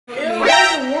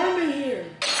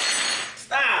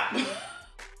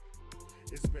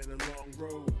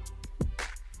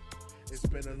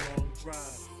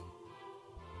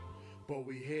but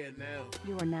we here now.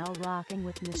 You are now rocking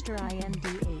with Mr.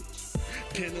 INDH.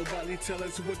 Can't nobody tell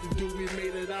us what to do, we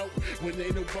made it out. When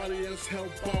ain't nobody else help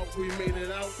out, we made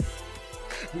it out.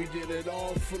 We did it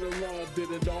all for the love, did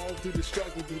it all through the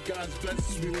struggle, through God's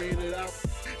blessings, we made it out.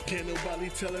 Can't nobody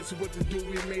tell us what to do,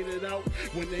 we made it out.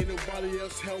 When ain't nobody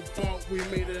else help out, we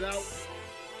made it out.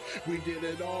 We did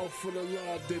it all for the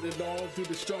love, did it all through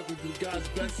the struggle, through God's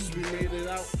blessings, we made it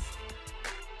out.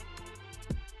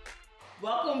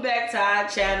 Welcome back to our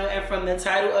channel, and from the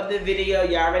title of the video,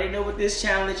 y'all already know what this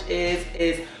challenge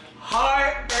is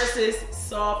hard versus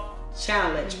soft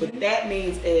challenge. What that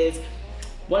means is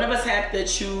one of us have to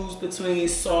choose between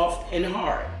soft and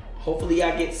hard. Hopefully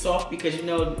y'all get soft because you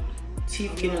know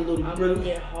teeth getting a little brittle. I'm gonna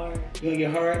get hard. You gonna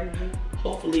get hard?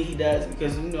 Hopefully he does,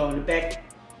 because you know in the back,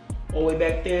 all the way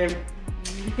back there,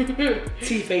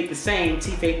 teeth ain't the same.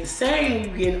 Teeth ain't the same when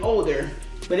you getting older.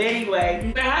 But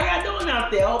anyway, how y'all doing out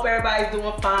there? I hope everybody's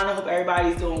doing fine. I hope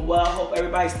everybody's doing well. I hope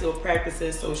everybody's still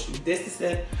practicing social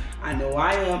distancing. I know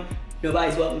I am.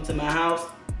 Nobody's welcome to my house.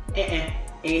 Ain't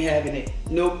having it.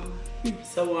 Nope.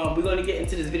 So we're gonna get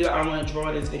into this video. I want to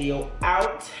draw this video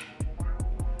out.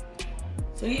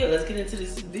 So yeah, let's get into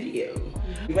this video.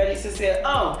 You ready, sister?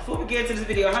 Oh, before we get into this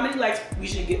video, how many likes we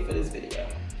should get for this video?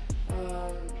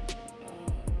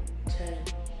 10.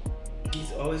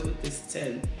 He's always with this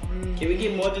 10. Can we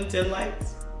get more than 10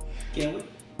 likes? Can we?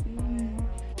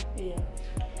 Yeah.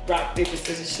 Rock, paper,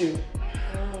 scissors, shoot.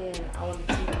 I want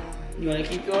to keep mine. You want to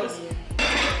keep yours?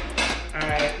 Yeah. All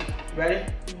right. Ready?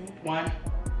 1,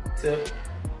 2,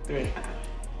 3.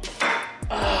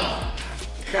 Oh,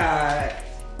 God.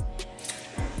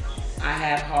 I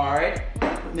have hard.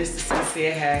 Mr.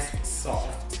 Sincere has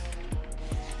soft.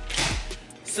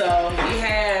 So he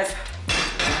has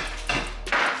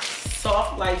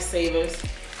soft lifesavers,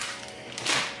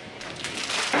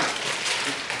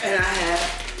 and I have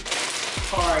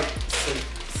hard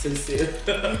sincere.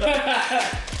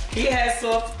 He has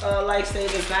soft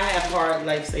lifesavers, and I have hard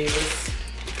lifesavers.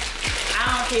 I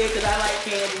don't care because I like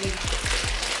candy.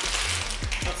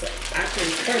 I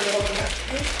couldn't turn it over.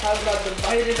 I was about to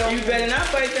bite it open. You better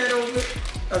not bite that open.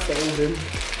 Okay,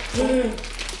 open.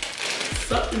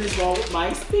 Something is wrong with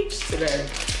my speech today.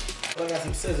 Oh, I got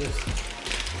some scissors.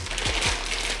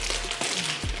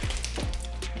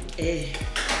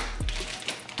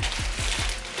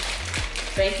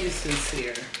 Thank you,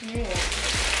 Sincere. Yeah.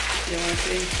 You want to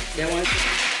see? You want to see?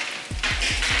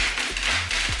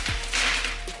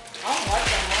 I don't like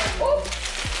that hard.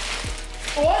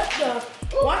 What the?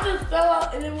 Why just fell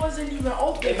out and it wasn't even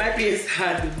open? It might be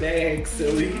inside the bag,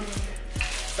 silly.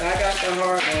 So I got the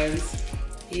hard ones.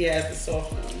 He has the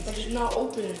soft ones. But it's not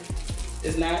open.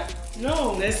 It's not?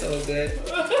 No. They're so good.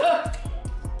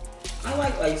 I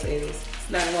like lifesavers. It's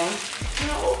not wrong. It's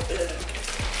not open.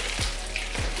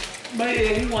 But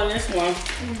yeah, he won this one.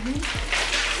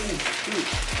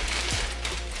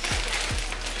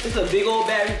 It's a big old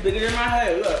bag. It's bigger than my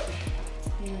head. Look.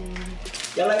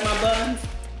 Y'all like my buns?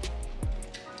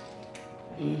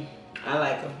 I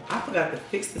like them. I forgot to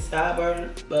fix the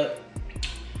sideburns, but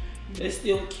it's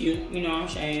still cute. You know what I'm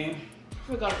saying? I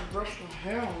forgot to brush my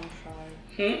hair on the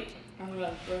side. I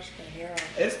forgot to brush the hair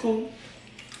off. It's cool.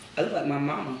 I look like my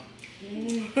mama.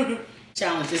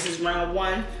 Challenge. This is round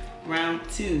 1. Round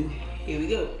 2. Here we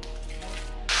go.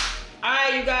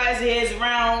 Alright, you guys, here's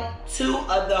round 2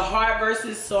 of the hard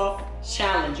versus soft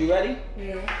challenge. You ready?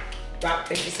 Yeah. Rock,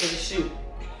 paper, scissors, shoot.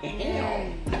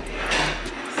 I'm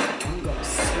gonna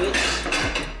switch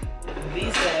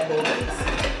these bad boys.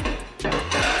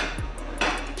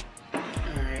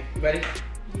 Alright, you ready?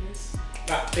 Yes.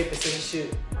 Rock, paper, scissors,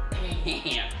 shoot.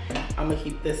 I'm gonna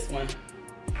keep this one.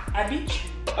 I beat you.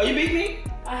 Oh, you beat me?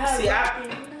 I have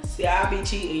See, I be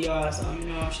cheating, y'all, so you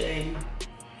know what I'm saying.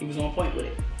 He was on point with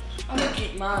it. I'm gonna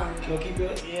keep mine. You gonna keep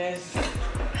yours? Yes.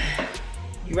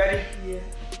 You ready? Yeah.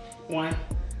 1,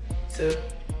 2.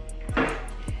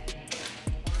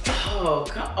 Oh,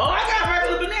 I got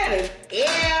regular bananas. Ew.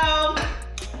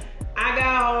 I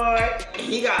got hard.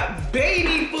 He got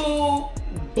baby food.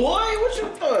 Boy, what you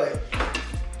thought?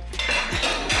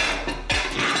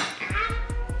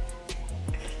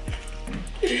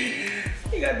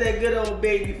 He got that good old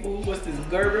baby food. What's this,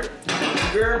 Gerber?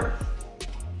 Gerber.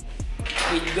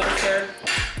 Here you go, sir.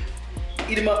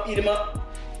 Eat them up, eat them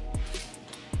up.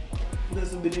 Got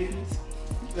some bananas.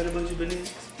 Got a bunch of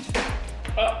bananas.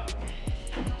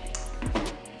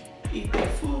 Eat that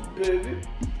food, baby.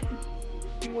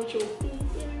 You want your food,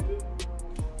 baby?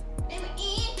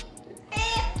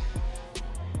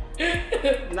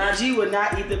 Najee would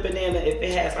not eat the banana if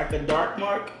it has like a dark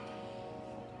mark.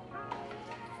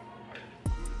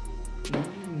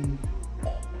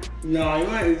 No, you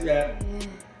ain't eat that.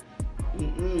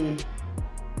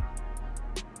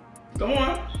 Come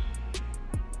on.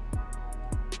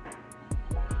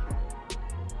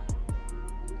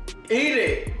 Eat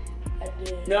it. I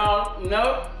did. No,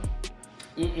 no.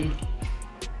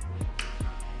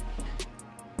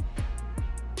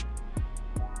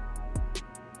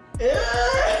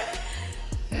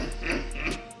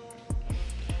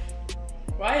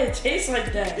 Why it tastes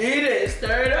like that? Eat it.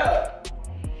 Stir it up.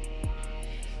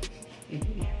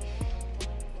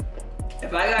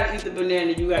 If I gotta eat the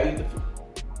banana, you gotta eat the fruit.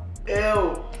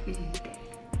 Ew.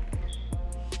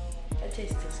 That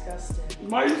tastes disgusting.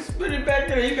 Why you spit it back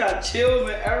there? You got chills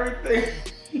and everything.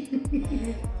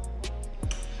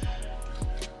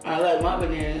 I like my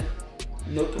banana.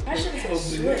 No I should have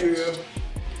switched. You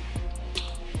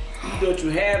thought you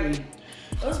had me.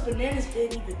 Those bananas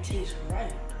didn't even taste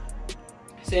right.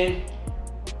 See?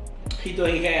 He thought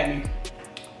he had me.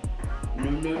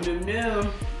 No. I do now.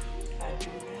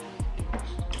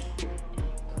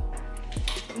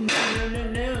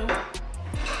 No.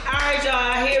 Alright,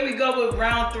 y'all, here we go with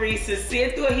round 3.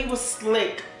 Sincere thought he was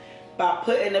slick by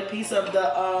putting a piece of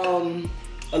the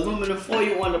aluminum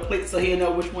foil on the plate so he'll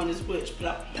know which one is which, but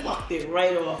I plucked it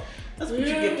right off. That's what you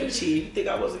get for cheese. You think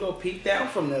I wasn't gonna peek down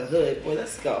from the hood? Boy,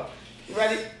 let's go. You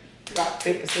ready? Rock,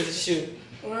 paper, scissors, shoot.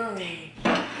 Come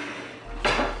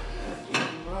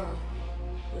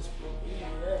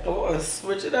on,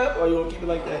 switch it up, or you wanna keep it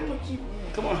like that?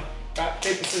 Come on, rock,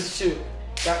 paper, scissors, shoot.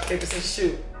 Rock, paper, scissors,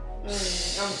 shoot. I'm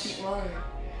gonna keep mine.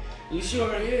 You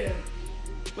sure? Yeah.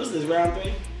 What's this, round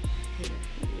 3?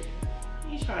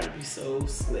 You trying to be so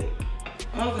slick.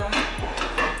 Okay.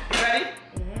 Ready?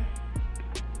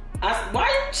 Why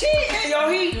you cheating? Yo,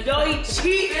 he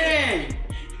cheating.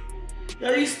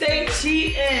 Yo, you stay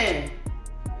cheating.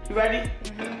 You ready?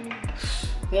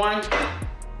 1,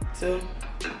 2,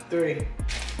 3.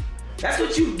 That's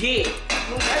what you get.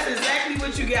 That's exactly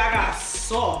what you get. I got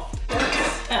soft.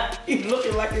 He's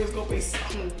looking like it was gonna be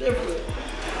something different.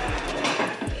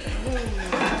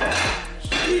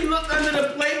 He looked under the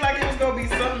plate like it was gonna be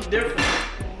something different.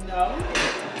 No.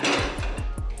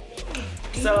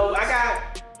 So I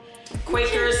got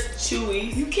Quaker's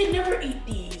Chewies. You can never eat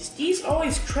these. These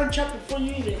always crunch up before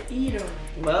you even eat them.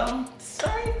 Well,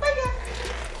 sorry, I got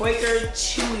Quaker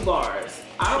Chewy bars.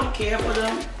 I don't care for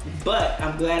them, but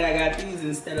I'm glad I got these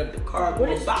instead of the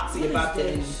cardboard boxy about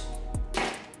to eat.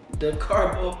 The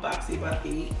cardboard boxy about to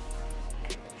eat.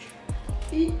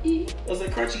 Those are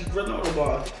crunchy granola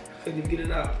bars. Couldn't get it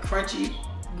out. Crunchy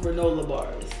granola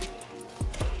bars.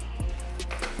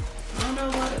 I don't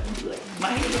know what. My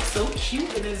hair looks so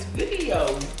cute in this video.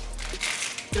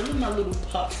 Feeling my little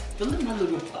puffs. Feeling my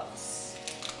little puffs.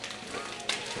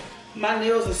 My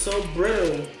nails are so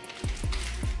brittle.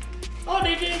 Oh,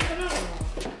 they didn't come out.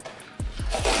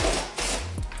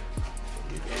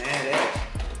 You can add that.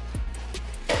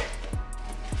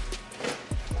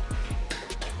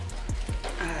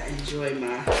 I enjoy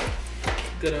my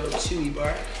good old chewy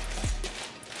bar.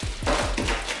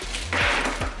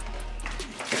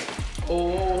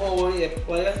 Oh yeah,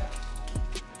 player.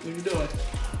 What you doing?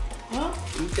 Huh?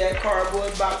 Eat that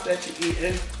cardboard box that you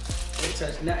eating. Don't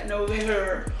touch nothing over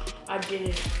here. I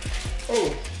didn't.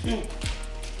 Oh.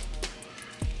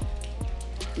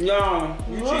 No,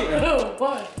 you cheating. Oh,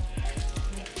 what?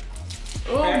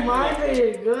 Oh, Act my like face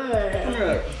is good. Come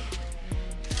here.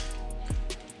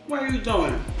 What are you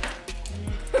doing?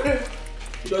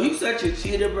 Yo, you such a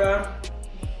cheater, bro.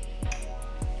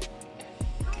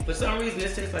 For some reason,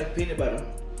 this tastes like peanut butter.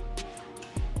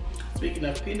 Speaking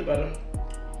of peanut butter,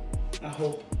 I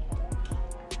hope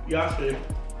y'all see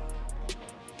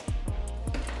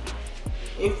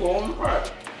it's falling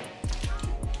apart.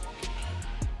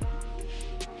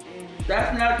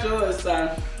 That's not yours, son.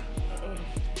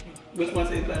 Which one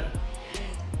tastes better?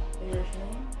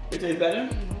 It tastes better?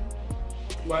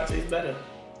 Why it tastes better?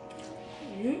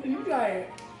 You got it.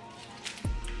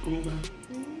 Okay.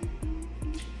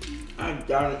 I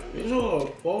got it. It's a little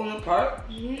falling apart.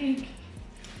 I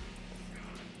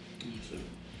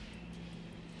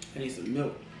need some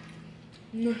milk.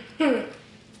 It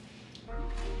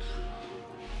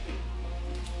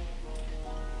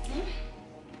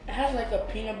has like a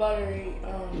peanut buttery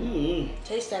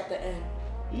taste at the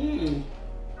end.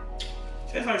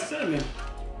 Tastes like cinnamon.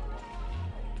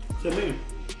 To me.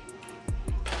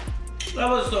 That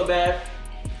wasn't so bad.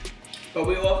 But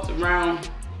we're off to round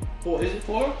 4. Is it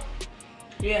 4?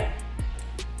 Yeah.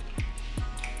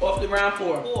 Off to round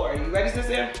 4. Are you ready,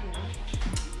 sister?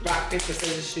 Rock, paper,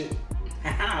 scissors, shoot.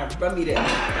 Haha, run me there. I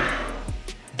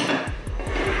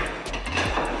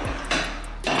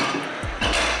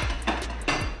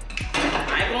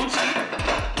ain't gonna cheat.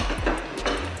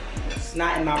 It's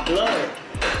not in my blood.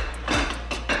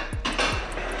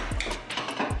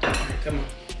 Come on.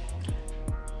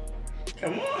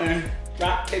 Come on.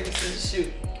 Rock, paper, scissors,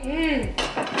 shoot.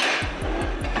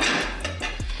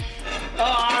 Oh,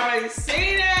 I already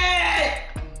seen it!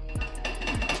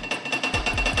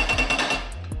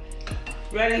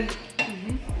 Ready?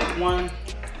 1,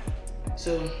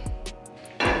 2,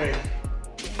 3.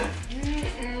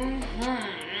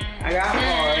 I got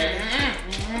hard.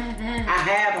 I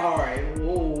have hard.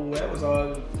 Whoa, that was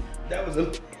all. That was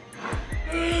a.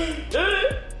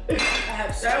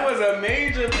 That was a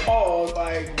major pause.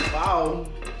 Like, wow.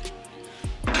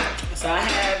 So I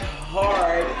have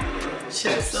hard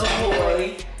Chips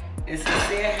Ahoy, and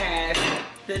Sincere has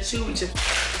the chewy chips.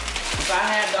 So I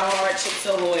have the hard Chips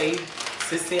Ahoy.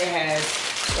 Sincere has.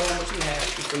 Show them what you have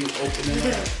before you open it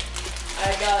up. I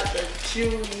got the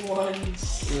chewy ones.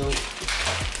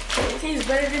 It tastes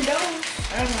better than those.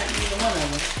 I don't like either one of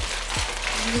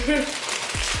them.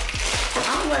 I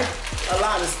don't like a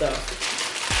lot of stuff.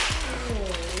 Oh,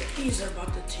 these are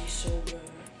about to taste so good.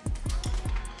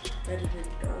 Better than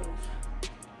those.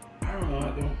 I don't know. I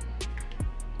don't.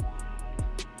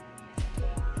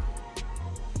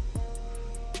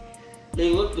 They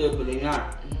look good, but they're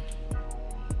not.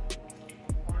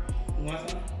 You want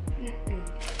some?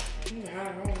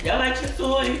 Y'all like Chips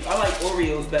Ahoy? I like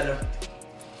Oreos better.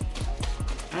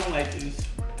 I don't like these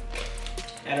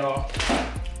at all.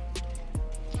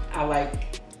 I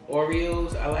like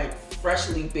Oreos. I like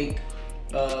freshly baked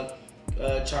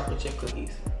chocolate chip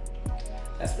cookies.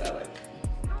 That's what I like.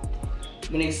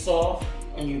 When they soft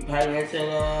and you bite into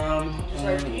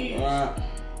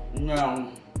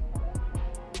them.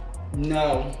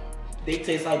 No. They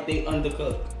taste like they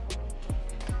undercooked.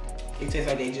 They taste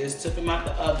like they just took them out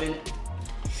the oven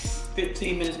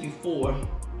 15 minutes before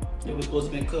it was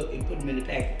supposed to be cooked and put them in the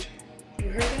package. You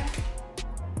heard that?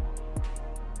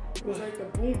 It was like a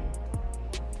boom.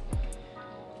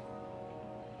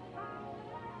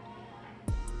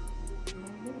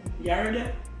 Y'all heard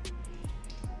that?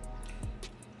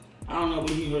 I don't know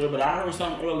what he heard, but I heard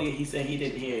something earlier. He said he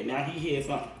didn't hear it. Now he hears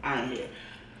something I ain't hear.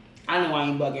 I know I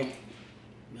ain't bugging.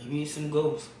 Maybe it's some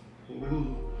ghosts.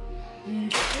 Ooh.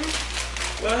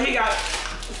 Well, he got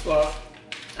soft.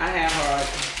 I have hard.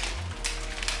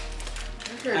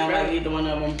 I don't like either one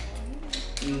of them.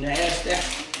 Nasty.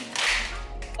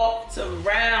 Up to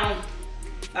round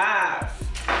 5.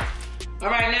 All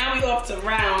right, now we up to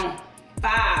round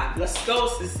 5. Let's go,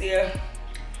 Sincere.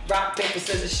 Rock, paper,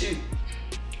 scissors, shoot.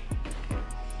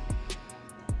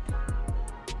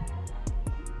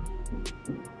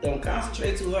 Don't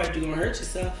concentrate too hard, you're gonna hurt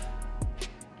yourself.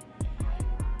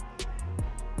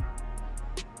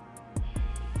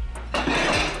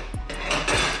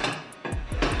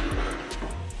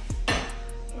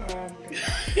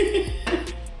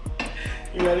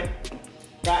 You ready?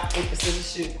 Rock, paper,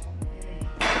 scissors, shoot.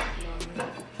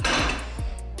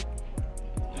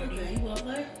 Okay, you wanna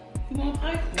play? You wanna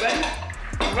play? Ready?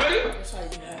 Ready? That's how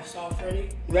you have soft. Ready?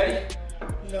 Ready?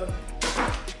 No.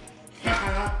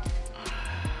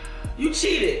 You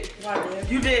cheated. Why, man?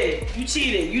 You did. You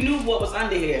cheated. You knew what was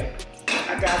under here.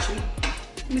 I got you.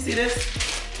 Let me see this.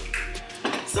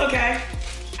 It's okay.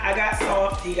 I got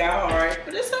soft. He got hard.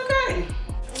 But it's okay.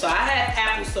 So I have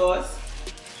applesauce.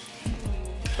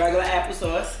 Regular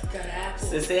applesauce. Got an apple.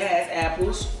 Sincere has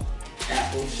apples.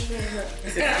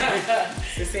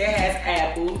 Sincere has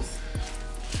apples.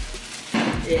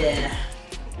 Yeah.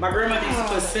 My grandmother used to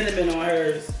put cinnamon on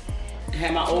hers.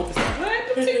 Had my old person. What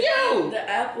happened to you? The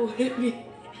apple hit me.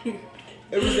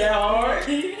 It was that hard?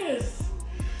 Yes.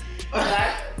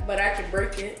 But I can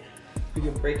break it. You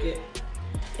can break it?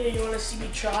 Hey, you wanna see me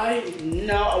try?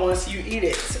 No, I wanna see you eat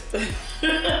it.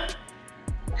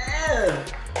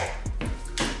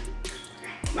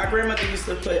 My grandmother used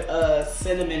to put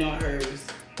cinnamon on hers.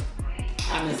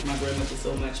 I miss my grandmother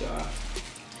so much, y'all.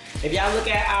 If y'all look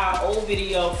at our old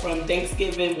video from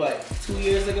Thanksgiving, what, 2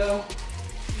 years ago?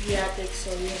 Yeah, I think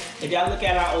so, yeah. If y'all look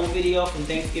at our old video from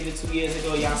Thanksgiving 2 years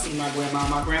ago, y'all see my grandma.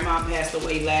 My grandma passed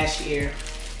away last year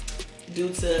due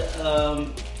to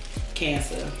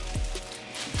cancer.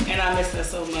 And I miss her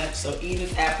so much. So eating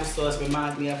applesauce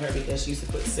reminds me of her because she used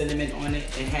to put cinnamon on it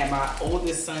and had my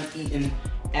oldest son eating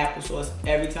applesauce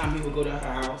every time he would go to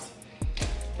her house.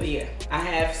 But yeah, I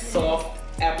have soft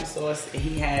applesauce and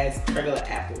he has regular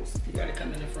apples. You gotta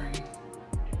come in the frame.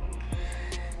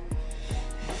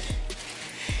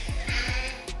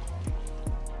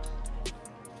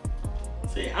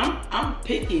 See, I'm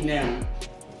picky now.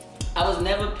 I was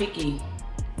never picky,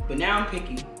 but now I'm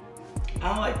picky. I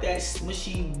don't like that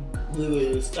smushy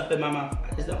stuff in my mouth.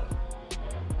 I just don't.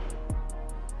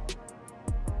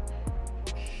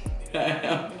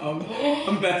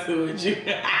 I'm messing with you.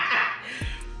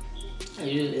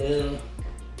 Yeah.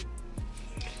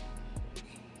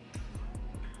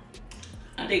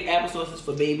 I think applesauce is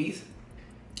for babies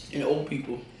and old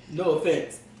people. No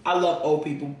offense. I love old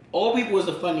people. Old people is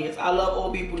the funniest. I love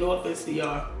old people. No offense to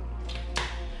y'all.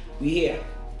 We here.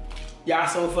 Y'all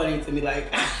so funny to me,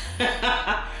 like.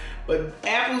 But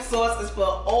applesauce is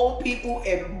for old people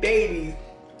and babies.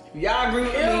 Y'all agree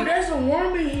with me? Ew, there's a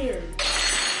worm in here.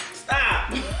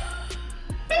 Stop.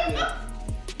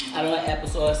 I don't like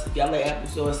applesauce. If y'all like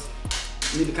applesauce,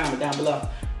 leave a comment down below.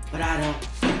 But I don't.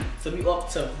 So we up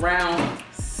to round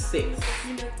 6.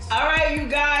 All right, you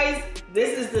guys.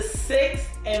 This is the 6th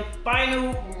and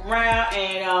final round,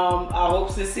 and I hope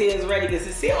Sincere is ready, because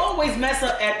Sincere always mess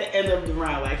up at the end of the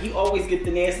round. Like, he always get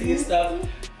the nastiest stuff.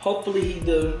 Hopefully he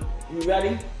do. You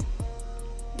ready?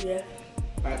 Yeah.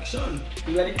 All right, Sean,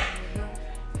 you ready?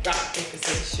 Rock, paper,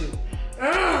 scissors, shoot.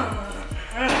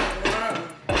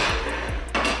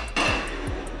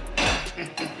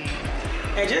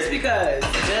 And just because,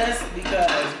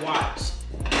 watch.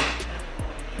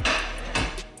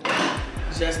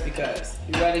 Just because.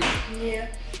 You ready? Yeah.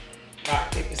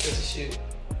 Rock, paper, scissors, shoot.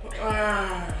 I'm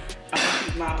gonna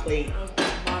keep my plate.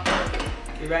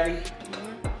 You ready?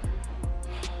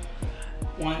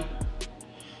 1,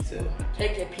 2.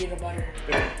 Take the peanut butter.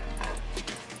 3.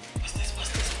 What's this?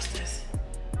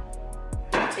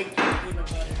 Take the peanut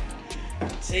butter.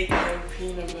 Take the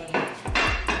peanut butter.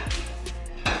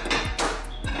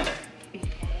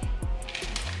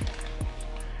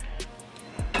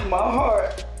 My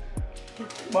heart.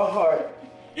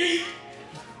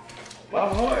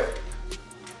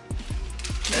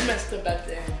 You messed up at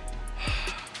the end.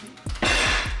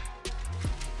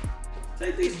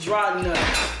 Take these dry nuts.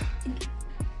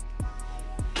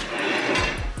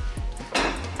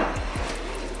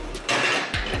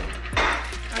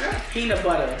 I got peanut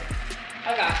butter.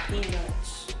 I got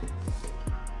peanuts.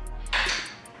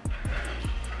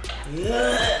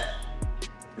 Yeah.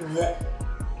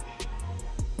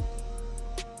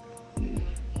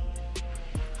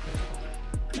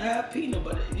 I have peanut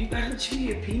butter. You gotta chew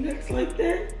your peanuts like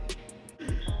that?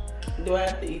 Do I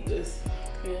have to eat this?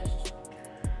 Yes.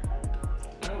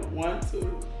 I don't want to.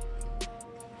 You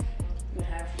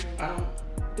have to.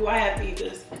 Do I have to eat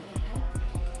this?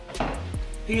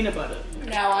 Peanut butter.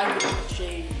 Now I get the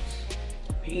shades.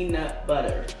 Peanut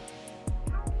butter.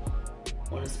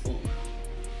 1 spoon.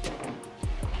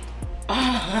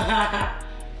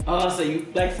 Oh, so you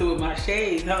flexing with my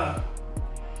shades, huh?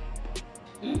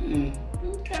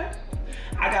 Okay.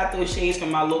 I got those shades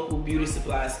from my local beauty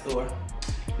supply store,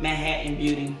 Manhattan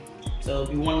Beauty. So if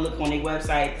you want to look on their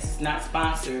website, this is not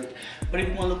sponsored, but if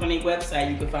you want to look on their website,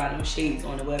 you can find those shades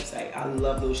on the website. I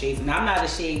love those shades, and I'm not a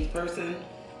shades person,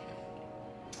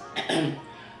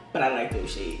 but I like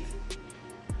those shades.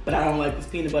 But I don't like this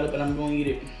peanut butter, but I'm going to eat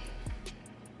it.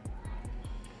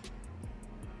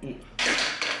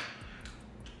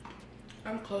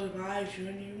 I'm closing my eyes, you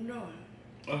didn't even know it.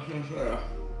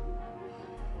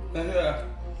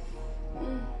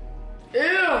 Ew!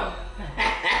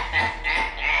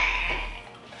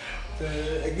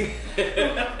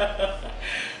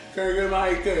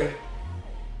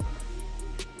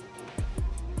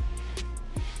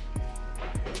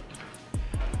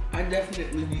 I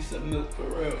definitely need some milk for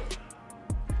real.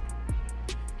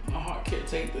 My heart can't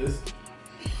take this.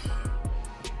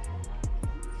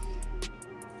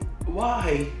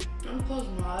 Why? I'm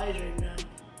closing my eyes right now.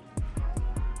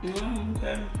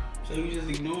 Okay. So you just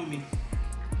ignoring me.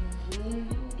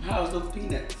 How's those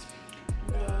peanuts?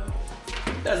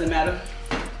 Doesn't matter.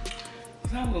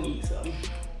 So I'm gonna eat some.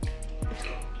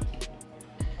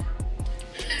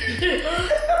 I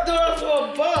thought I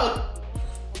saw a bug.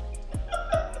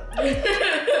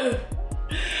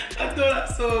 I thought I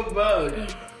saw a bug.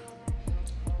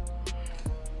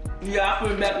 Yeah, I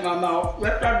put it back in my mouth.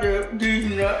 Let's try these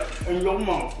nuts in your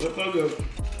mouth. Let's go.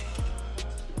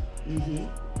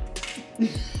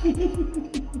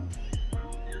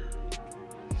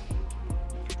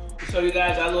 So you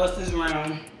guys, I lost this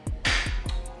round.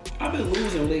 I've been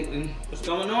losing lately. What's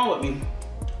going on with me?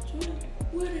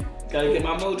 Gotta get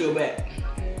my mojo back.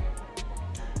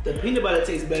 The peanut butter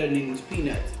tastes better than these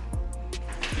peanuts.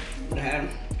 What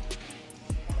happened?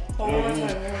 One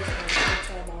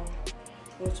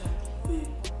time.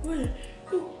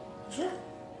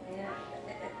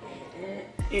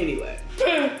 Anyway.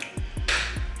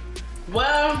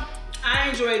 Well, I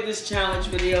enjoyed this challenge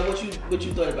video. What you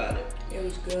thought about it? It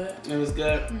was good. It was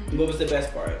good? What was the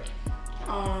best part?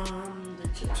 The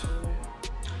chips.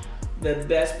 The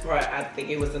best part, I think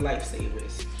it was the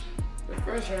lifesavers. The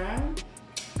first round?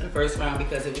 The first round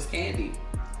because it was candy.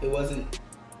 it wasn't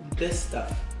this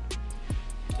stuff.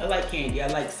 I like candy. I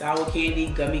like sour candy,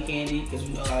 gummy candy, because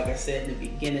you know, like I said in the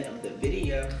beginning of the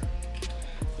video,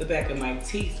 the back of my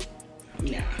teeth.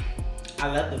 Nah, I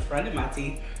love the front of my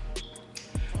teeth,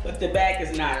 but the back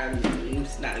is not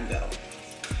a go.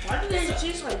 Why do they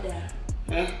taste like that?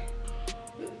 Huh?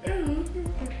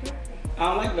 I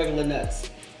don't like regular nuts.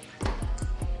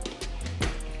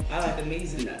 I like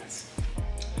amazing nuts.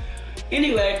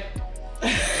 Anyway,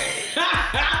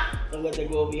 don't let that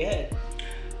go over your head.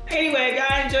 Anyway, if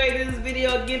y'all enjoyed this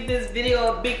video, give this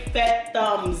video a big fat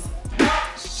thumbs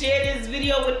up. Share this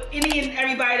video with any and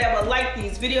everybody that would like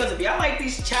these videos. If y'all like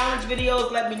these challenge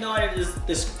videos, let me know in the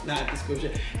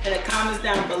description, in the comments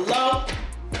down below.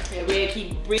 And we'll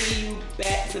keep bringing you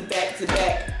back to back to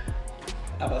back.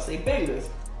 I'm about to say bangers.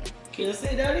 Can't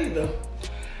say that either.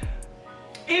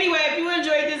 Anyway, if you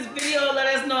enjoyed this video, let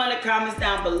us know in the comments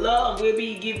down below. We'll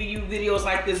be giving you videos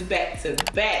like this back to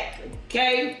back,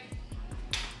 okay?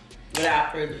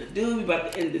 Without further ado, we're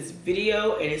about to end this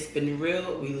video, and it's been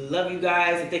real. We love you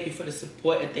guys, and thank you for the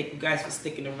support, and thank you guys for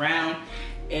sticking around.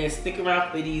 And stick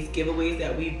around for these giveaways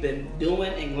that we've been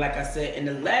doing. And like I said in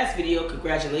the last video,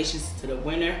 congratulations to the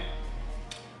winner.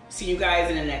 See you guys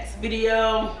in the next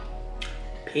video.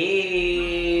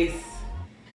 Peace.